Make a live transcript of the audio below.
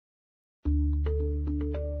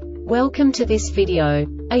Welcome to this video.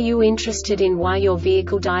 Are you interested in why your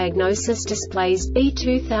vehicle diagnosis displays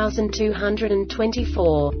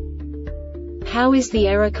B2224? How is the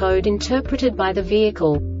error code interpreted by the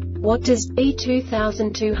vehicle? What does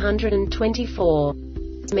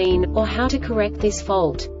B2224 mean, or how to correct this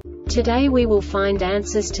fault? Today we will find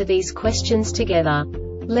answers to these questions together.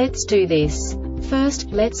 Let's do this.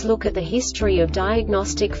 First, let's look at the history of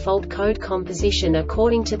diagnostic fault code composition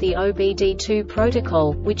according to the OBD2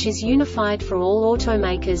 protocol, which is unified for all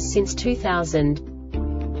automakers since 2000.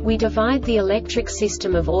 We divide the electric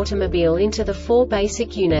system of automobile into the four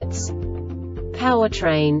basic units: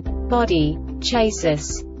 powertrain, body,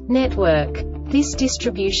 chassis, network. This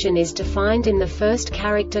distribution is defined in the first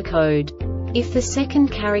character code. If the second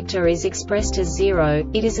character is expressed as 0,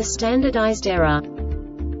 it is a standardized error.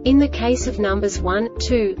 In the case of numbers 1,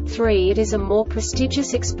 2, 3, it is a more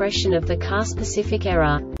prestigious expression of the car-specific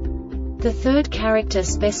error. The third character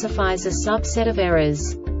specifies a subset of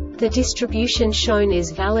errors. The distribution shown is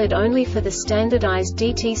valid only for the standardized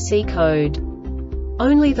DTC code.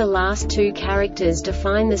 Only the last two characters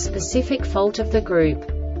define the specific fault of the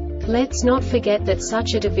group. Let's not forget that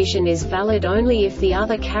such a division is valid only if the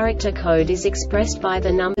other character code is expressed by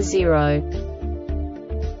the number 0.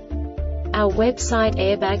 Our website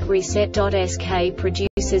airbagreset.sk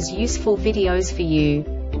produces useful videos for you.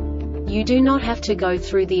 You do not have to go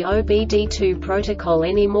through the OBD2 protocol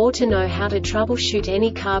anymore to know how to troubleshoot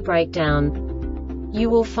any car breakdown. You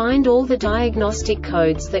will find all the diagnostic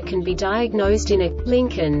codes that can be diagnosed in a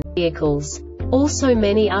Lincoln vehicles. Also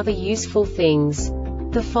many other useful things.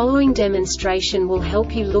 The following demonstration will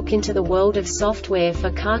help you look into the world of software for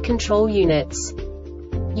car control units.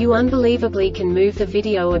 You unbelievably can move the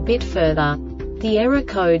video a bit further. The error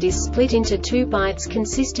code is split into 2 bytes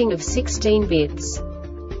consisting of 16 bits.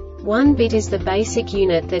 1 bit is the basic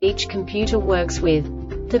unit that each computer works with.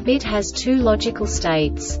 The bit has 2 logical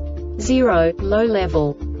states: 0, low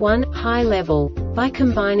level, 1, high level. By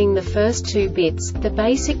combining the first 2 bits, the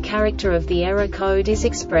basic character of the error code is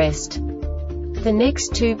expressed. The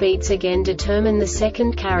next 2 beats again determine the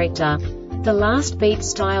second character. The last beat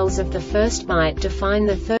styles of the first byte define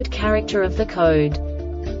the third character of the code.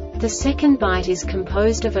 The second byte is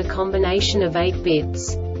composed of a combination of 8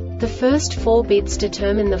 bits. The first 4 bits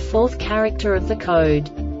determine the fourth character of the code.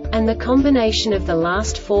 And the combination of the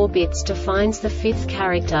last 4 bits defines the fifth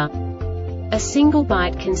character. A single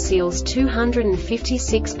byte conceals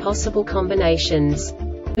 256 possible combinations.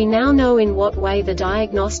 We now know in what way the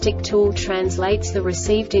diagnostic tool translates the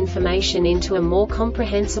received information into a more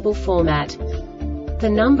comprehensible format. The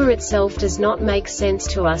number itself does not make sense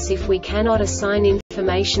to us if we cannot assign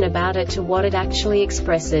information about it to what it actually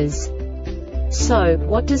expresses. So,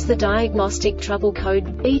 what does the Diagnostic Trouble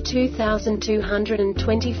Code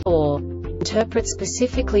B2224 interpret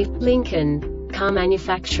specifically for Lincoln car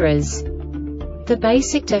manufacturers? The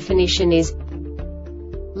basic definition is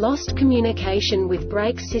lost communication with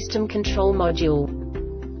brake system control module.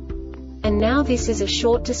 And now this is a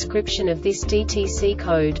short description of this DTC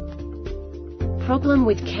code. Problem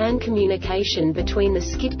with CAN communication between the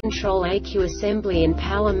skid control ECU assembly and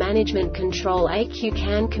power management control ECU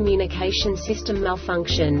CAN communication system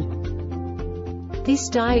malfunction. This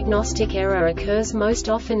diagnostic error occurs most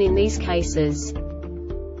often in these cases.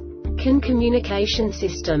 CAN communication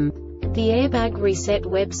system. The Airbag Reset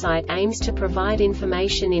website aims to provide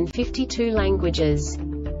information in 52 languages.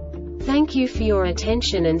 Thank you for your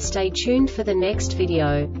attention and stay tuned for the next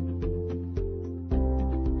video.